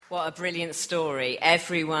What a brilliant story.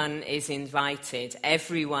 Everyone is invited.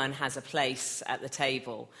 Everyone has a place at the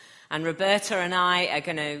table. And Roberta and I are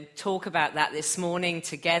going to talk about that this morning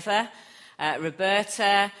together.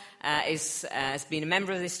 Roberta has been a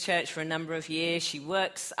member of this church for a number of years. She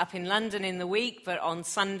works up in London in the week, but on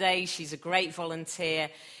Sunday she's a great volunteer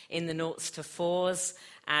in the Noughts to Fours.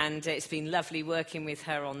 And it's been lovely working with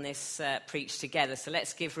her on this Preach Together. So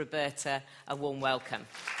let's give Roberta a warm welcome.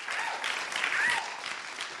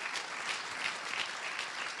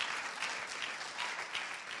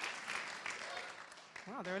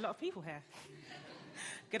 Wow, there are a lot of people here.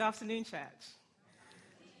 Good afternoon, church.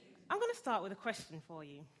 I'm going to start with a question for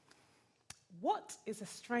you. What is the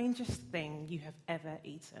strangest thing you have ever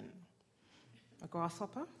eaten? A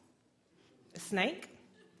grasshopper? A snake?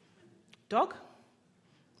 Dog?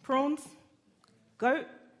 Prawns? Goat?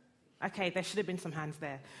 Okay, there should have been some hands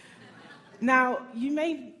there. Now, you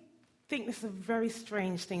may think this is a very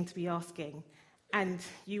strange thing to be asking, and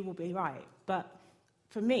you will be right. But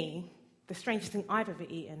for me, the strangest thing I've ever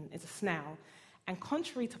eaten is a snail, and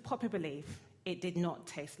contrary to popular belief, it did not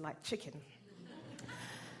taste like chicken.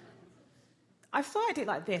 I've started it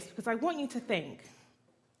like this because I want you to think,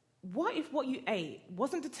 what if what you ate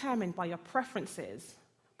wasn't determined by your preferences,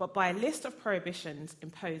 but by a list of prohibitions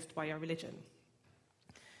imposed by your religion?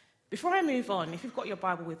 Before I move on, if you've got your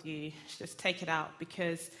Bible with you, just take it out,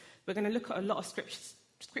 because we're going to look at a lot of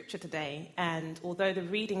scripture today, and although the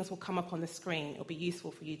readings will come up on the screen, it'll be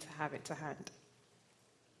useful for you to have it to hand.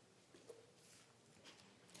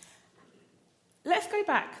 Let's go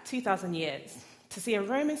back 2,000 years to see a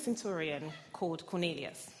Roman centurion called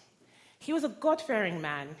Cornelius. He was a God-fearing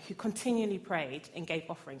man who continually prayed and gave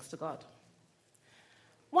offerings to God.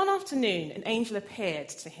 One afternoon, an angel appeared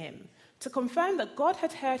to him to confirm that God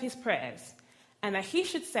had heard his prayers and that he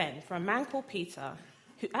should send for a man called Peter,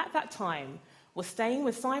 who at that time was staying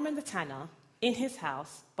with Simon the tanner in his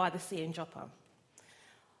house by the sea in Joppa.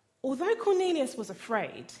 Although Cornelius was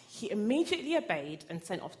afraid, he immediately obeyed and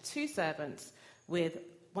sent off 2 servants with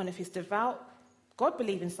one of his devout,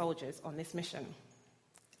 God-believing soldiers on this mission.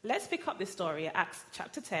 Let's pick up this story at Acts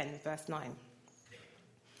chapter 10, verse 9.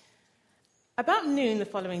 About noon the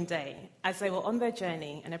following day, as they were on their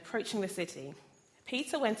journey and approaching the city,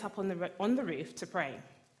 Peter went up on the roof to pray.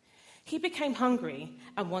 He became hungry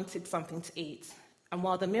and wanted something to eat, and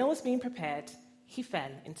while the meal was being prepared, he fell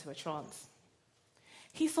into a trance.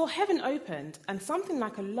 He saw heaven opened and something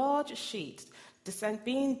like a large sheet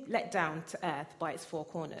being let down to earth by its 4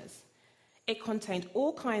 corners. It contained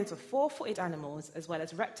all kinds of 4-footed animals as well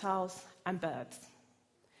as reptiles and birds.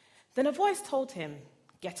 Then a voice told him,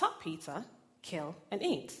 "Get up, Peter, kill and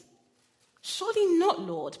eat." "Surely not,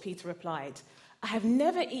 Lord," Peter replied. "I have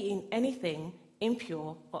never eaten anything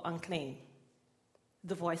impure or unclean."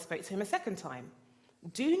 The voice spoke to him a second time.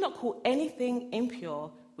 "Do not call anything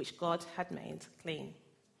impure which God had made clean."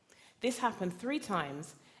 This happened 3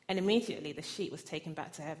 times, and immediately the sheet was taken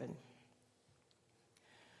back to heaven.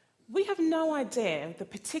 We have no idea the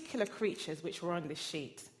particular creatures which were on this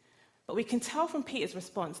sheet, but we can tell from Peter's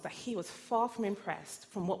response that he was far from impressed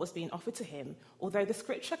from what was being offered to him, although the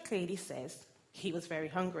scripture clearly says he was very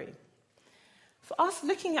hungry. For us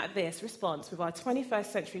looking at this response with our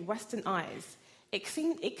 21st century Western eyes, it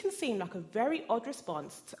can seem like a very odd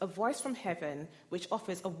response to a voice from heaven which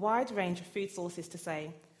offers a wide range of food sources to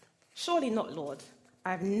say, "Surely not, Lord. I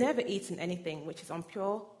have never eaten anything which is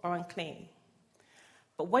impure or unclean."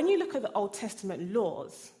 But when you look at the Old Testament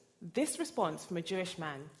laws, this response from a Jewish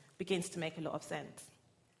man begins to make a lot of sense.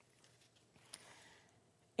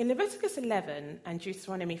 In Leviticus 11 and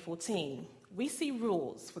Deuteronomy 14, we see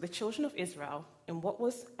rules for the children of Israel in what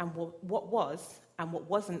was and what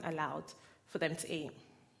wasn't allowed for them to eat.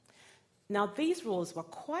 Now, these rules were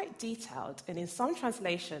quite detailed, and in some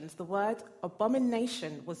translations, the word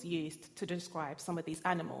abomination was used to describe some of these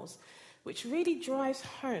animals, which really drives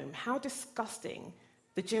home how disgusting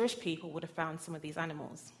the Jewish people would have found some of these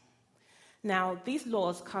animals. Now, these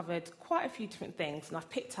laws covered quite a few different things, and I've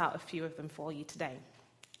picked out a few of them for you today.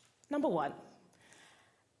 Number 1,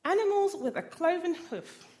 animals with a cloven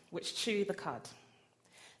hoof which chew the cud.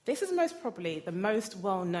 This is most probably the most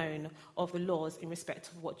well-known of the laws in respect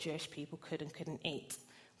of what Jewish people could and couldn't eat.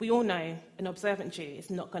 We all know an observant Jew is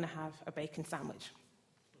not going to have a bacon sandwich.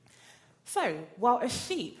 So, while a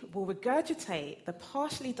sheep will regurgitate the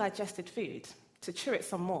partially digested food to chew it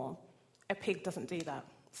some more, a pig doesn't do that.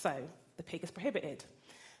 So, the pig is prohibited.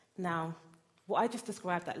 Now, what I just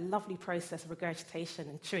described, that lovely process of regurgitation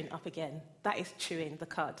and chewing up again, that is chewing the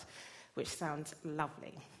cud, which sounds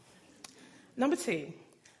lovely. Number 2,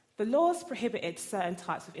 the laws prohibited certain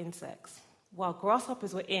types of insects. While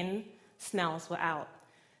grasshoppers were in, snails were out.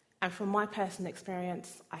 And from my personal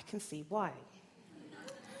experience, I can see why.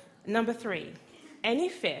 Number 3, any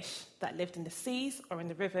fish that lived in the seas or in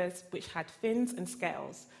the rivers which had fins and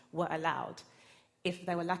scales were allowed. If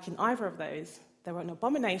they were lacking either of those, they were an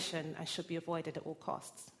abomination and should be avoided at all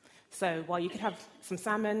costs. So while you could have some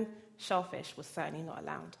salmon, shellfish was certainly not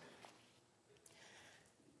allowed.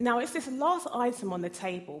 Now, it's this last item on the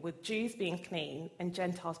table with Jews being clean and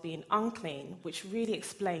Gentiles being unclean, which really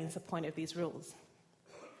explains the point of these rules.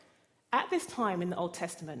 At this time in the Old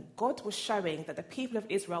Testament, God was showing that the people of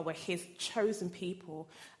Israel were his chosen people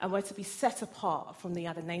and were to be set apart from the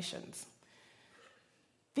other nations.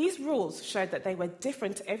 These rules showed that they were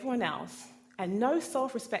different to everyone else, and no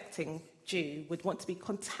self-respecting Jew would want to be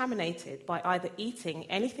contaminated by either eating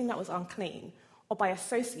anything that was unclean or by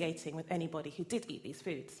associating with anybody who did eat these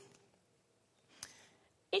foods.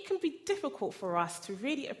 It can be difficult for us to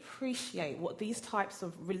really appreciate what these types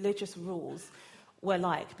of religious rules were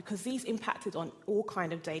like, because these impacted on all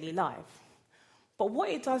kind of daily life. But what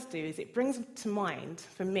it does do is it brings to mind,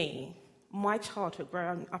 for me, my childhood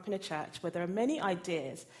growing up in a church where there are many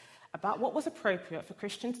ideas about what was appropriate for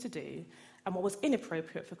Christians to do and what was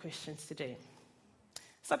inappropriate for Christians to do.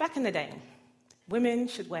 So back in the day, women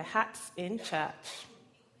should wear hats in church.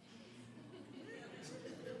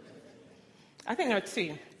 I think there are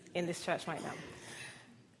 2 in this church right now.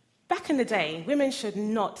 Back in the day, women should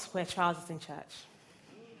not wear trousers in church.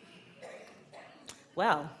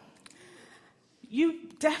 Well, you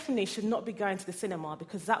definitely should not be going to the cinema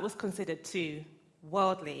because that was considered too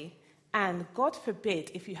worldly. And God forbid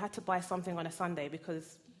if you had to buy something on a Sunday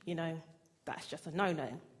because, that's just a no-no.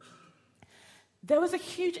 There was a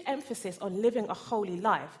huge emphasis on living a holy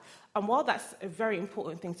life. And while that's a very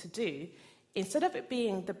important thing to do, instead of it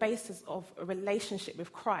being the basis of a relationship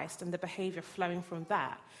with Christ and the behavior flowing from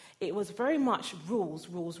that, it was very much rules,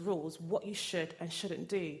 what you should and shouldn't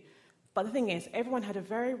do. But the thing is, everyone had a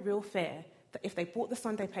very real fear that if they bought the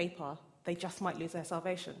Sunday paper, they just might lose their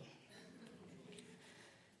salvation.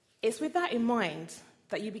 It's with that in mind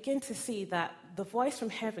that you begin to see that the voice from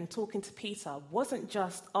heaven talking to Peter wasn't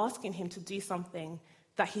just asking him to do something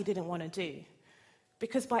that he didn't want to do.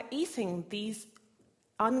 Because by eating these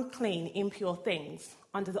unclean, impure things,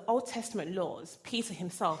 under the Old Testament laws, Peter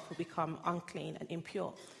himself would become unclean and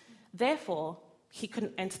impure. Therefore, he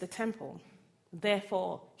couldn't enter the temple.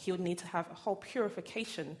 Therefore, he would need to have a whole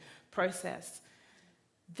purification process.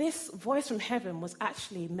 This voice from heaven was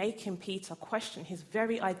actually making Peter question his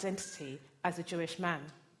very identity as a Jewish man.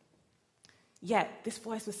 Yet, this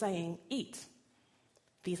voice was saying, eat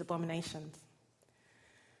these abominations.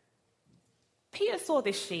 Peter saw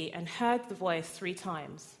this sheet and heard the voice 3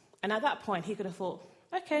 times. And at that point, he could have thought,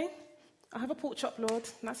 okay, I have a pork chop, Lord.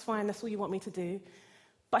 That's fine. That's all you want me to do.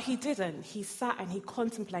 But he didn't. He sat and he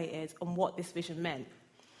contemplated on what this vision meant,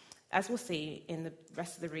 as we'll see in the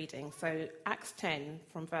rest of the reading. So Acts 10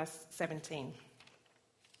 from verse 17.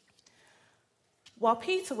 While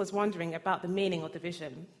Peter was wondering about the meaning of the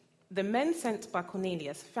vision, the men sent by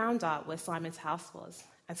Cornelius found out where Simon's house was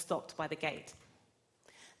and stopped by the gate.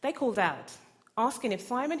 They called out, asking if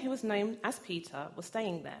Simon, who was known as Peter, was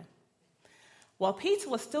staying there. While Peter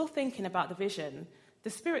was still thinking about the vision, the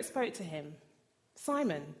Spirit spoke to him,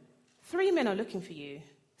 Simon, 3 men are looking for you,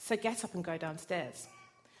 so get up and go downstairs.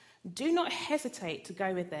 Do not hesitate to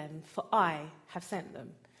go with them, for I have sent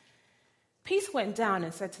them. Peter went down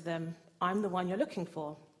and said to them, I'm the one you're looking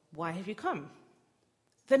for. Why have you come?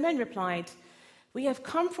 The men replied, we have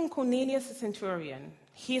come from Cornelius the centurion.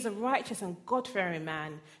 He is a righteous and God-fearing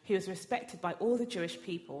man who is respected by all the Jewish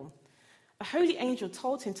people. A holy angel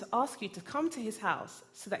told him to ask you to come to his house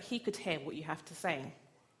so that he could hear what you have to say.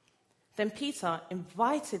 Then Peter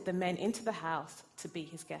invited the men into the house to be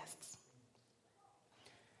his guests.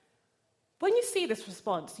 When you see this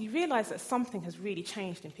response, you realize that something has really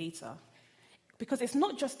changed in Peter. Because it's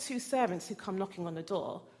not just 2 servants who come knocking on the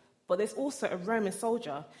door, but there's also a Roman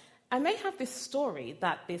soldier. And they have this story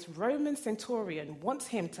that this Roman centurion wants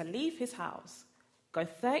him to leave his house, go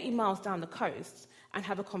 30 miles down the coast, and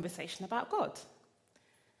have a conversation about God.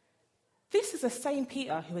 This is the same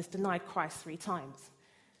Peter who has denied Christ 3 times.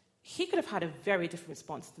 He could have had a very different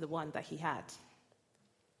response to the one that he had.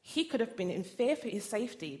 He could have been in fear for his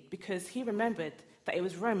safety because he remembered that it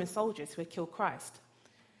was Roman soldiers who had killed Christ.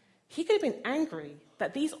 He could have been angry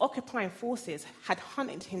that these occupying forces had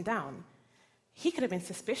hunted him down. He could have been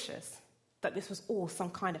suspicious that this was all some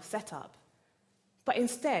kind of setup. But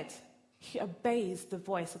instead, he obeys the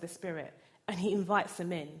voice of the Spirit and he invites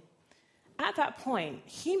them in. At that point,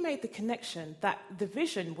 he made the connection that the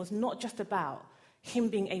vision was not just about him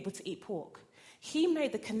being able to eat pork. He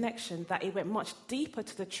made the connection that it went much deeper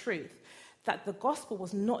to the truth that the gospel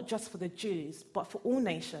was not just for the Jews, but for all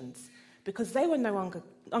nations, because they were no longer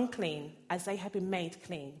unclean as they had been made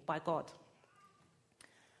clean by God.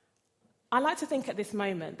 I like to think at this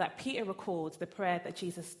moment that Peter records the prayer that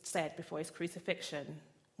Jesus said before his crucifixion,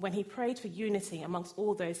 when he prayed for unity amongst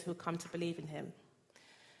all those who had come to believe in him.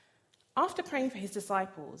 After praying for his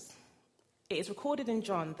disciples, it is recorded in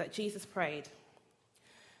John that Jesus prayed,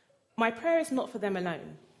 "My prayer is not for them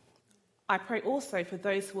alone. I pray also for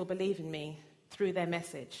those who will believe in me through their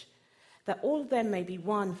message, that all of them may be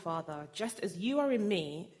one, Father, just as you are in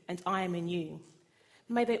me and I am in you.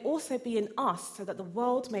 May they also be in us, so that the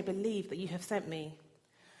world may believe that you have sent me.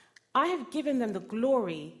 I have given them the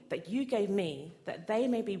glory that you gave me, that they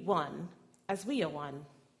may be one, as we are one,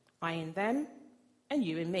 I in them and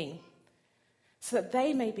you in me, so that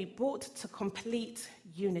they may be brought to complete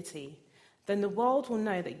unity. Then the world will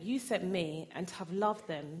know that you sent me and have loved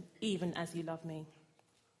them even as you love me."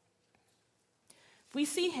 We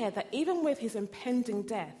see here that even with his impending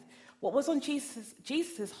death, what was on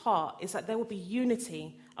Jesus' heart is that there would be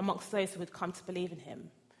unity amongst those who would come to believe in him.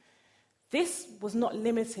 This was not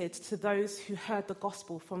limited to those who heard the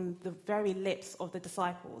gospel from the very lips of the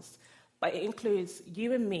disciples, but it includes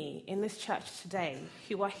you and me in this church today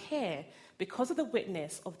who are here because of the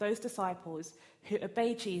witness of those disciples who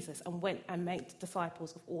obeyed Jesus and went and made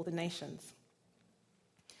disciples of all the nations.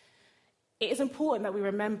 It is important that we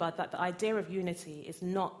remember that the idea of unity is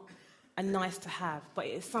not a nice to have, but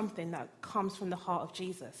it is something that comes from the heart of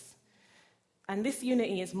Jesus. And this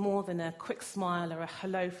unity is more than a quick smile or a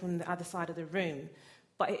hello from the other side of the room,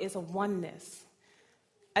 but it is a oneness.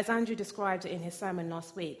 As Andrew described it in his sermon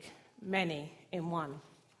last week, many in one.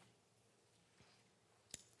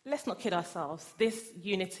 Let's not kid ourselves. This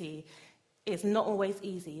unity is not always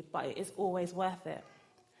easy, but it is always worth it.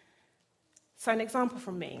 So an example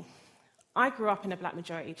from me. I grew up in a black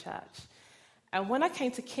majority church, and when I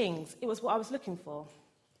came to King's, it was what I was looking for.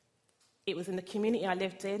 It was in the community I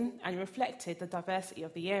lived in and reflected the diversity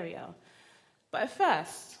of the area. But at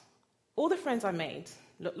first, all the friends I made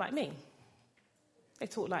looked like me. They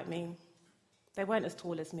talked like me. They weren't as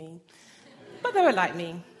tall as me, but they were like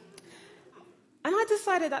me. And I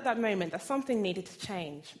decided at that moment that something needed to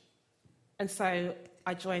change. And so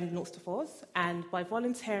I joined Naught to Fours, and by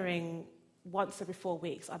volunteering once every 4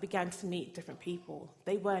 weeks, I began to meet different people.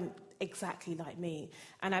 They weren't exactly like me,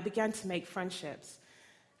 and I began to make friendships.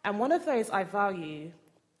 And one of those I value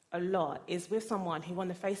a lot is with someone who, on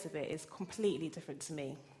the face of it, is completely different to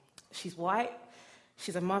me. She's white,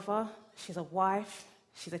 she's a mother, she's a wife,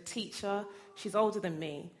 she's a teacher, she's older than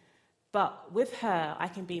me. But with her, I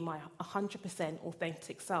can be my 100%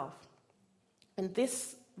 authentic self. And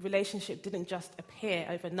this relationship didn't just appear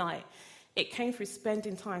overnight. It came through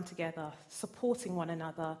spending time together, supporting one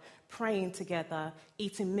another, praying together,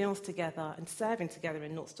 eating meals together, and serving together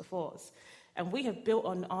in Naught to Fours. And we have built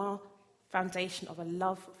on our foundation of a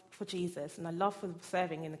love for Jesus and a love for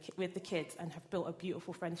serving with the kids, and have built a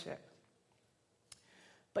beautiful friendship.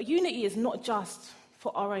 But unity is not just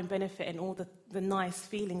for our own benefit and all the nice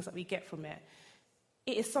feelings that we get from it.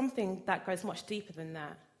 It is something that goes much deeper than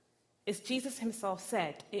that. As Jesus himself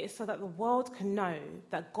said, it is so that the world can know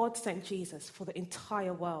that God sent Jesus for the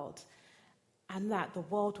entire world, and that the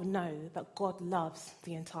world will know that God loves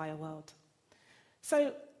the entire world.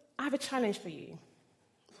 So I have a challenge for you: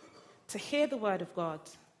 to hear the word of God,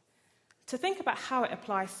 to think about how it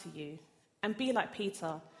applies to you, and be like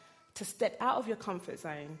Peter, to step out of your comfort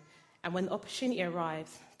zone, and when the opportunity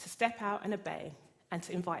arrives, to step out and obey, and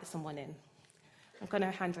to invite someone in. I'm going to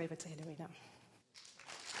hand over to Hilary now.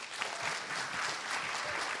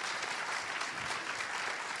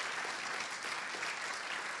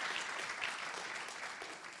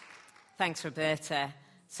 Thanks, Roberta.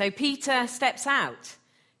 So Peter steps out.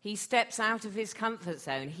 He steps out of his comfort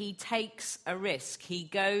zone. He takes a risk. He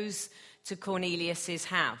goes to Cornelius'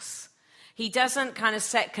 house. He doesn't kind of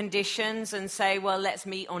set conditions and say, well, let's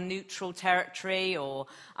meet on neutral territory, or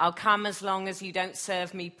I'll come as long as you don't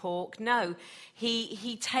serve me pork. No,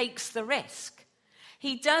 he takes the risk.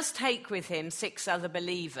 He does take with him 6 other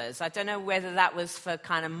believers. I don't know whether that was for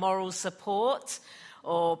kind of moral support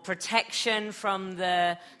or protection from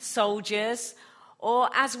the soldiers, or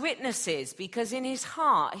as witnesses, because in his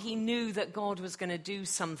heart he knew that God was going to do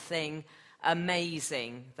something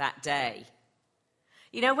amazing that day.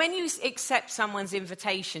 You know, when you accept someone's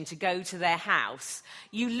invitation to go to their house,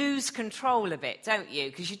 you lose control a bit, don't you?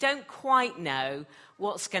 Because you don't quite know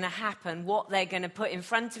what's going to happen, what they're going to put in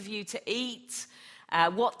front of you to eat,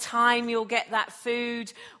 what time you'll get that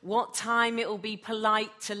food, what time it will be polite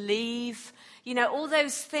to leave. You know, all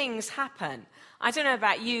those things happen. I don't know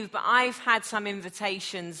about you, but I've had some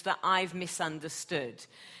invitations that I've misunderstood.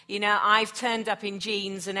 You know, I've turned up in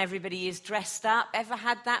jeans and everybody is dressed up. Ever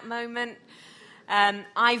had that moment?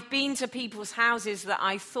 I've been to people's houses that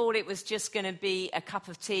I thought it was just going to be a cup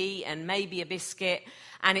of tea and maybe a biscuit,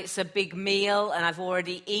 and it's a big meal, and I've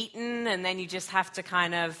already eaten, and then you just have to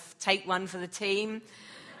kind of take one for the team.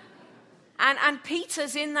 And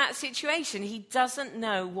Peter's in that situation. He doesn't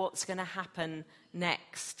know what's going to happen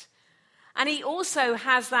next. And he also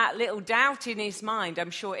has that little doubt in his mind,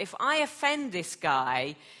 I'm sure, if I offend this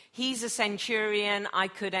guy, he's a centurion, I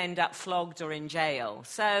could end up flogged or in jail.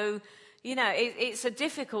 So, you know, it's a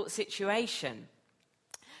difficult situation.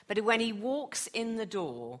 But when he walks in the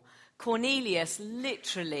door, Cornelius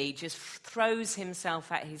literally just throws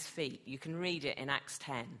himself at his feet. You can read it in Acts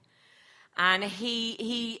 10. And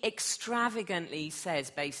he extravagantly says,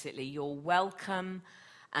 basically, you're welcome,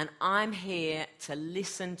 and I'm here to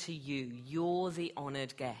listen to you. You're the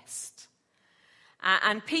honored guest.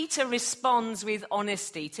 And Peter responds with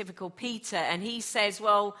honesty, typical Peter, and he says,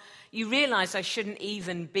 well, you realize I shouldn't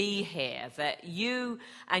even be here, that you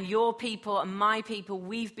and your people and my people,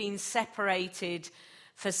 we've been separated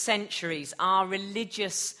for centuries. Our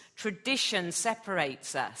religious tradition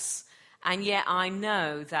separates us, and yet I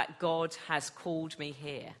know that God has called me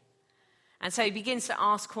here. And so he begins to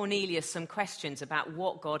ask Cornelius some questions about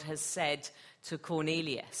what God has said to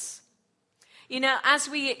Cornelius. You know, as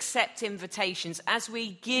we accept invitations, as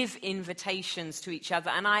we give invitations to each other,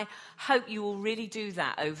 and I hope you will really do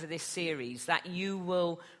that over this series, that you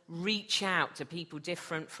will reach out to people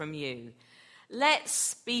different from you.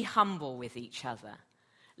 Let's be humble with each other.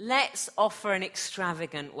 Let's offer an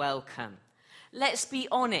extravagant welcome. Let's be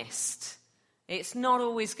honest. It's not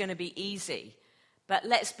always going to be easy, but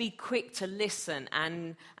let's be quick to listen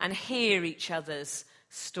and hear each other's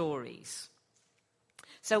stories.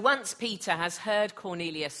 So once Peter has heard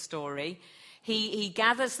Cornelius' story, he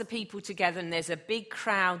gathers the people together, and there's a big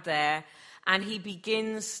crowd there, and he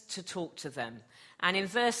begins to talk to them. And in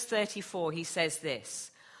verse 34, he says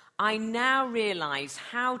this, I now realize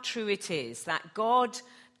how true it is that God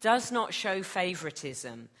does not show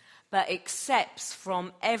favoritism, but accepts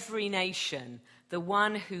from every nation the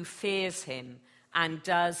one who fears him and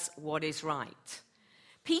does what is right.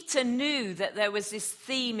 Peter knew that there was this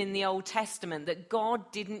theme in the Old Testament that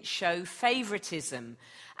God didn't show favoritism,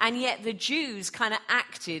 and yet the Jews kind of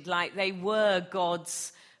acted like they were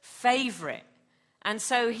God's favorite. And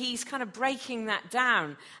so he's kind of breaking that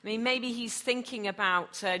down. I mean, maybe he's thinking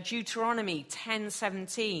about Deuteronomy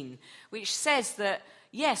 10:17, which says that,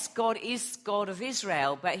 yes, God is God of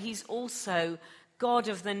Israel, but he's also God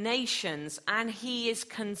of the nations, and he is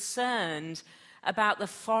concerned about the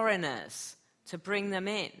foreigners to bring them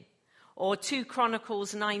in. Or 2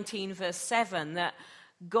 Chronicles 19 verse 7, that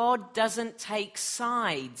God doesn't take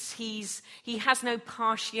sides. He has no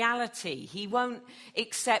partiality. He won't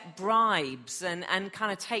accept bribes and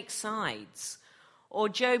kind of take sides. Or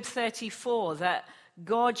Job 34, that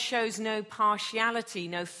God shows no partiality,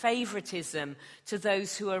 no favoritism to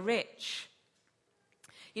those who are rich.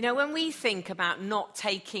 You know, when we think about not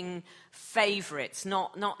taking favorites,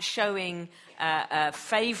 not showing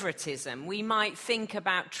favoritism, we might think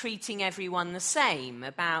about treating everyone the same,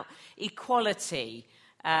 about equality.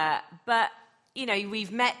 But, you know,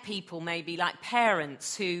 we've met people maybe like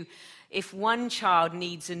parents who, if one child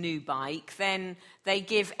needs a new bike, then they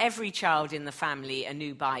give every child in the family a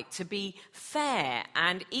new bike to be fair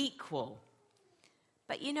and equal.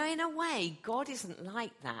 But, you know, in a way, God isn't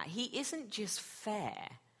like that. He isn't just fair.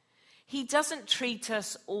 He doesn't treat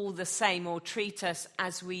us all the same or treat us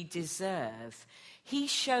as we deserve. He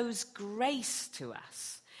shows grace to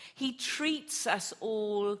us. He treats us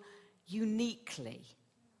all uniquely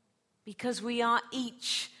because we are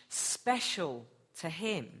each special to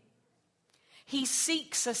him. He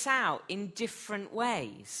seeks us out in different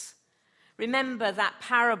ways. Remember that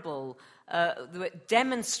parable that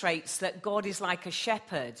demonstrates that God is like a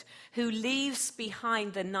shepherd who leaves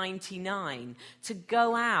behind the 99 to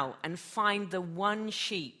go out and find the one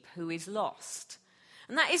sheep who is lost.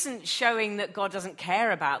 And that isn't showing that God doesn't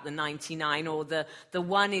care about the 99 or the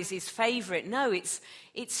one is his favorite. No, it's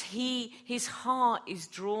his heart is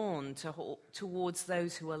drawn towards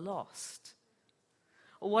those who are lost.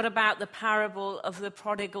 Or what about the parable of the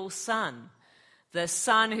prodigal son? The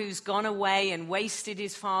son who's gone away and wasted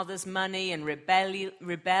his father's money and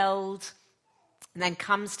rebelled, and then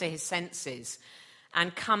comes to his senses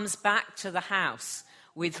and comes back to the house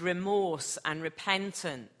with remorse and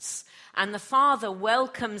repentance. And the father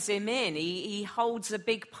welcomes him in. He holds a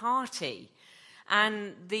big party.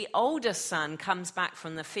 And the older son comes back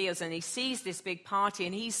from the fields and he sees this big party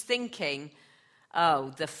and he's thinking,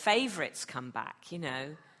 the favorites come back,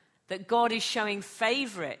 that God is showing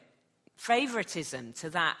favoritism to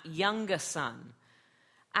that younger son.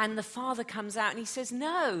 And the father comes out and he says,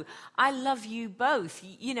 no, I love you both.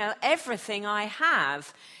 Everything I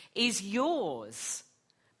have is yours.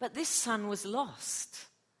 But this son was lost,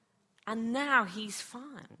 and now he's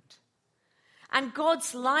found. And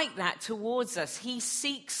God's like that towards us. He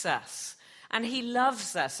seeks us, and he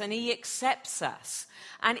loves us, and he accepts us.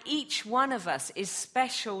 And each one of us is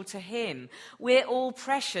special to him. We're all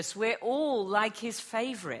precious. We're all like his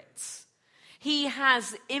favorites. He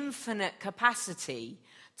has infinite capacity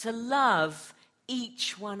to love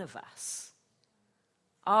each one of us.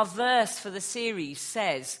 Our verse for the series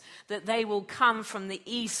says that they will come from the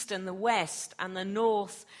east and the west and the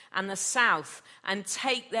north and the south and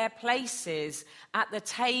take their places at the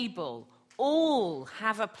table. All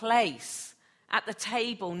have a place at the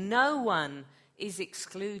table. No one is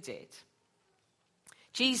excluded.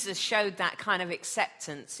 Jesus showed that kind of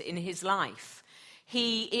acceptance in his life.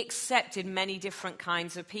 He accepted many different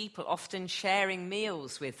kinds of people, often sharing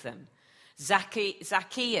meals with them.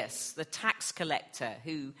 Zacchaeus, the tax collector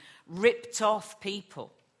who ripped off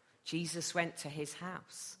people, Jesus went to his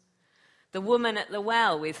house. The woman at the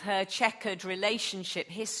well with her checkered relationship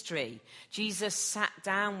history, Jesus sat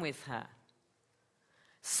down with her.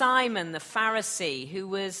 Simon the Pharisee, who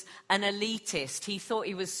was an elitist, he thought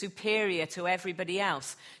he was superior to everybody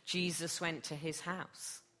else, Jesus went to his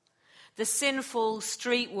house. The sinful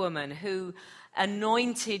street woman who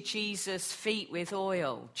anointed Jesus' feet with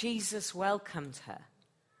oil, Jesus welcomed her.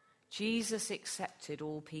 Jesus accepted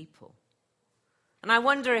all people. And I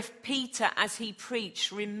wonder if Peter, as he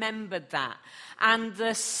preached, remembered that. And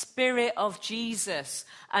the Spirit of Jesus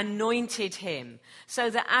anointed him, so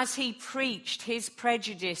that as he preached, his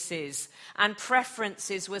prejudices and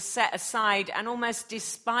preferences were set aside, and almost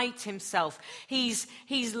despite himself, he's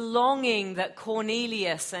longing that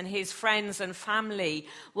Cornelius and his friends and family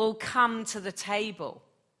will come to the table.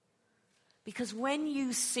 Because when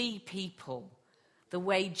you see people the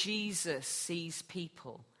way Jesus sees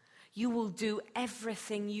people, you will do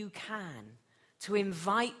everything you can to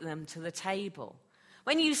invite them to the table.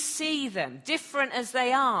 When you see them, different as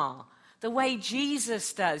they are, the way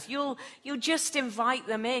Jesus does, you'll just invite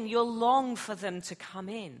them in. You'll long for them to come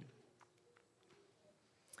in.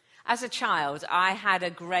 As a child, I had a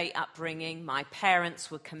great upbringing. My parents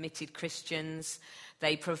were committed Christians.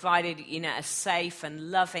 They provided, a safe and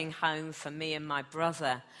loving home for me and my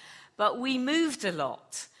brother. But we moved a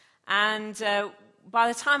lot. And by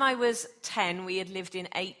the time I was 10, we had lived in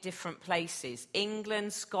 8 different places: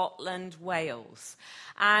 England, Scotland, Wales.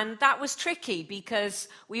 And that was tricky because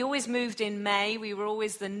we always moved in May. We were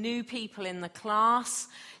always the new people in the class.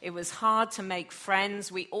 It was hard to make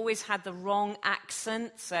friends. We always had the wrong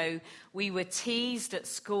accent, so we were teased at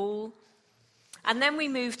school. And then we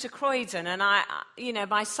moved to Croydon, and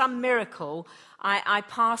by some miracle, I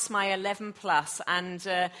passed my 11 plus, and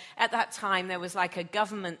at that time there was like a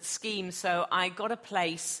government scheme, so I got a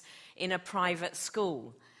place in a private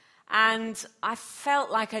school. And I felt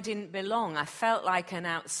like I didn't belong. I felt like an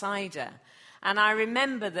outsider. And I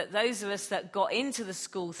remember that those of us that got into the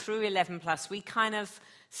school through 11 plus, we kind of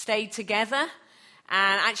stayed together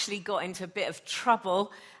and actually got into a bit of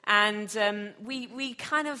trouble. And we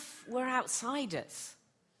kind of were outsiders.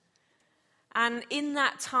 And in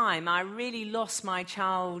that time, I really lost my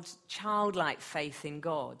childlike faith in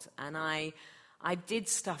God. And I did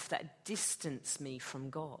stuff that distanced me from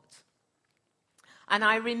God. And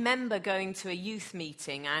I remember going to a youth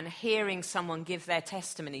meeting and hearing someone give their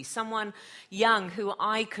testimony, someone young who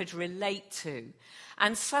I could relate to.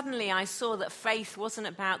 And suddenly I saw that faith wasn't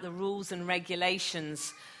about the rules and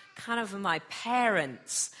regulations kind of my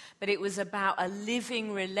parents, but it was about a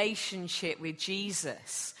living relationship with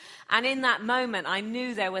Jesus. And in that moment, I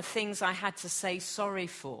knew there were things I had to say sorry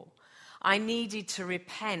for. I needed to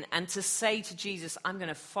repent and to say to Jesus, I'm going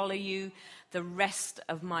to follow you the rest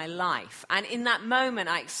of my life. And in that moment,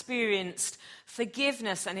 I experienced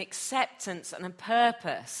forgiveness and acceptance and a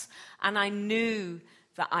purpose. And I knew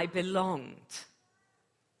that I belonged.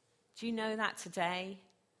 Do you know that today?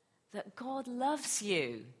 That God loves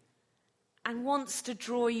you and wants to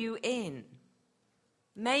draw you in.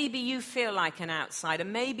 Maybe you feel like an outsider.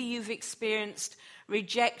 Maybe you've experienced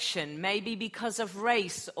rejection, maybe because of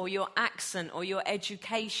race or your accent or your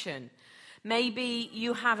education. Maybe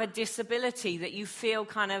you have a disability that you feel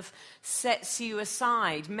kind of sets you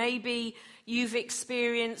aside. Maybe you've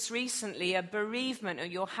experienced recently a bereavement, or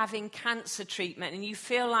you're having cancer treatment and you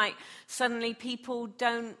feel like suddenly people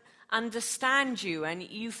don't understand you and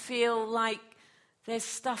you feel like there's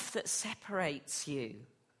stuff that separates you.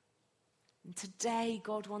 And today,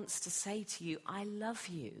 God wants to say to you, I love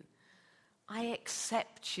you. I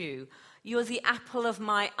accept you. You're the apple of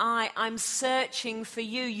my eye. I'm searching for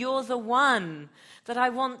you. You're the one that I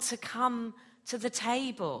want to come to the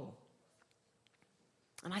table.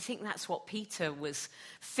 And I think that's what Peter was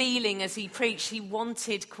feeling as he preached. He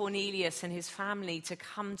wanted Cornelius and his family to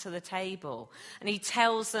come to the table. And he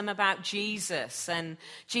tells them about Jesus and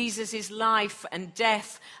Jesus' life and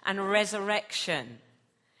death and resurrection.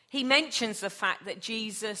 He mentions the fact that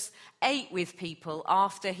Jesus ate with people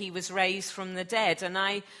after he was raised from the dead. And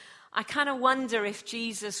I kind of wonder if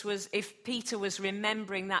Peter was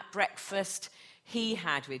remembering that breakfast he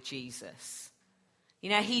had with Jesus. You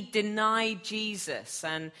know, he denied Jesus,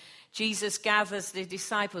 and Jesus gathers the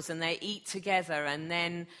disciples and they eat together, and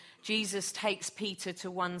then Jesus takes Peter to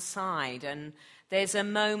one side, and there's a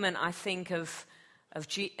moment, I think, of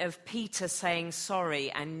Peter saying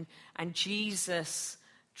sorry and Jesus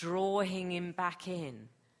drawing him back in.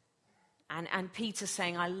 And Peter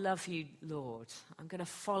saying, I love you, Lord. I'm going to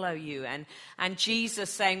follow you. And Jesus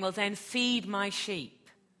saying, well, then feed my sheep.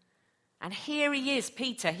 And here he is,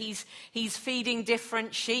 Peter. He's feeding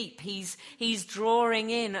different sheep. He's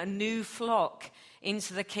drawing in a new flock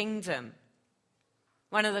into the kingdom.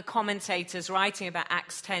 One of the commentators writing about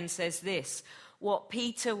Acts 10 says this: what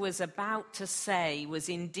Peter was about to say was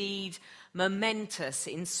indeed momentous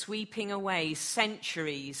in sweeping away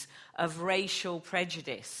centuries of racial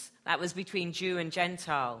prejudice. That was between Jew and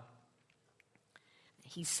Gentile.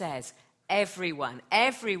 He says, everyone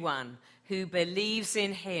who believes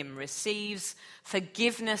in him receives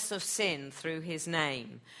forgiveness of sin through his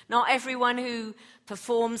name. Not everyone who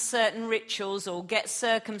performs certain rituals or gets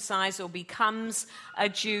circumcised or becomes a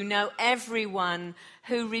Jew. No, everyone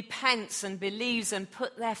who repents and believes and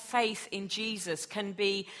put their faith in Jesus can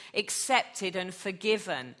be accepted and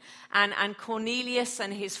forgiven. And Cornelius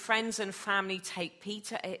and his friends and family take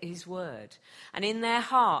Peter at his word. And in their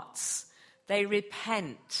hearts, they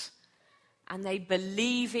repent. And they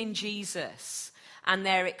believe in Jesus, and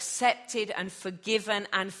they're accepted and forgiven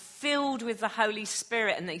and filled with the Holy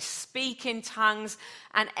Spirit, and they speak in tongues,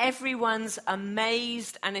 and everyone's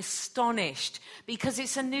amazed and astonished because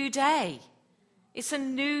it's a new day. It's a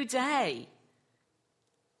new day.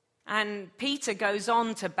 And Peter goes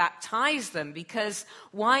on to baptize them because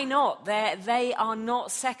why not? They are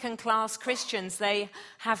not second-class Christians. They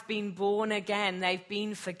have been born again. They've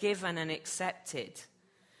been forgiven and accepted.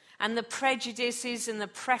 And the prejudices and the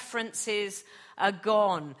preferences are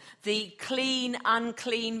gone. The clean,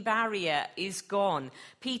 unclean barrier is gone.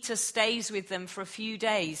 Peter stays with them for a few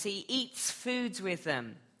days. He eats foods with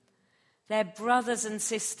them. They're brothers and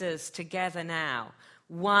sisters together now,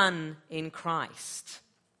 one in Christ.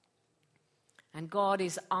 And God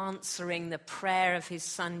is answering the prayer of his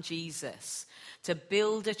son Jesus to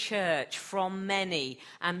build a church from many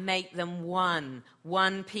and make them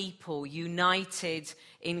one people united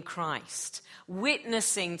in Christ,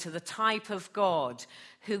 witnessing to the type of God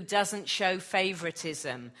who doesn't show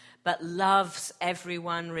favoritism but loves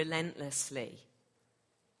everyone relentlessly.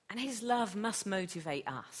 And his love must motivate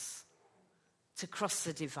us to cross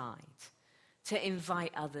the divide, to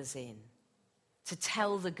invite others in, to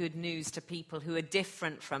tell the good news to people who are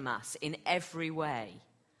different from us in every way.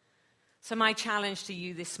 So my challenge to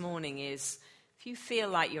you this morning is, if you feel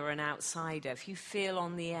like you're an outsider, if you feel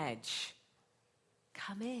on the edge,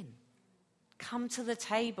 come in. Come to the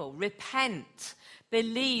table. Repent.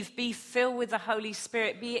 Believe. Be filled with the Holy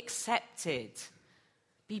Spirit. Be accepted.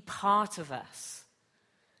 Be part of us.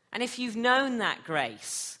 And if you've known that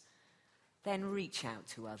grace, then reach out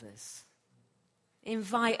to others.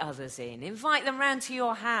 Invite others in. Invite them round to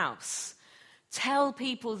your house. Tell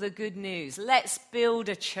people the good news. Let's build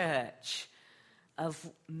a church of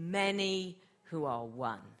many who are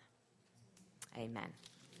one. Amen.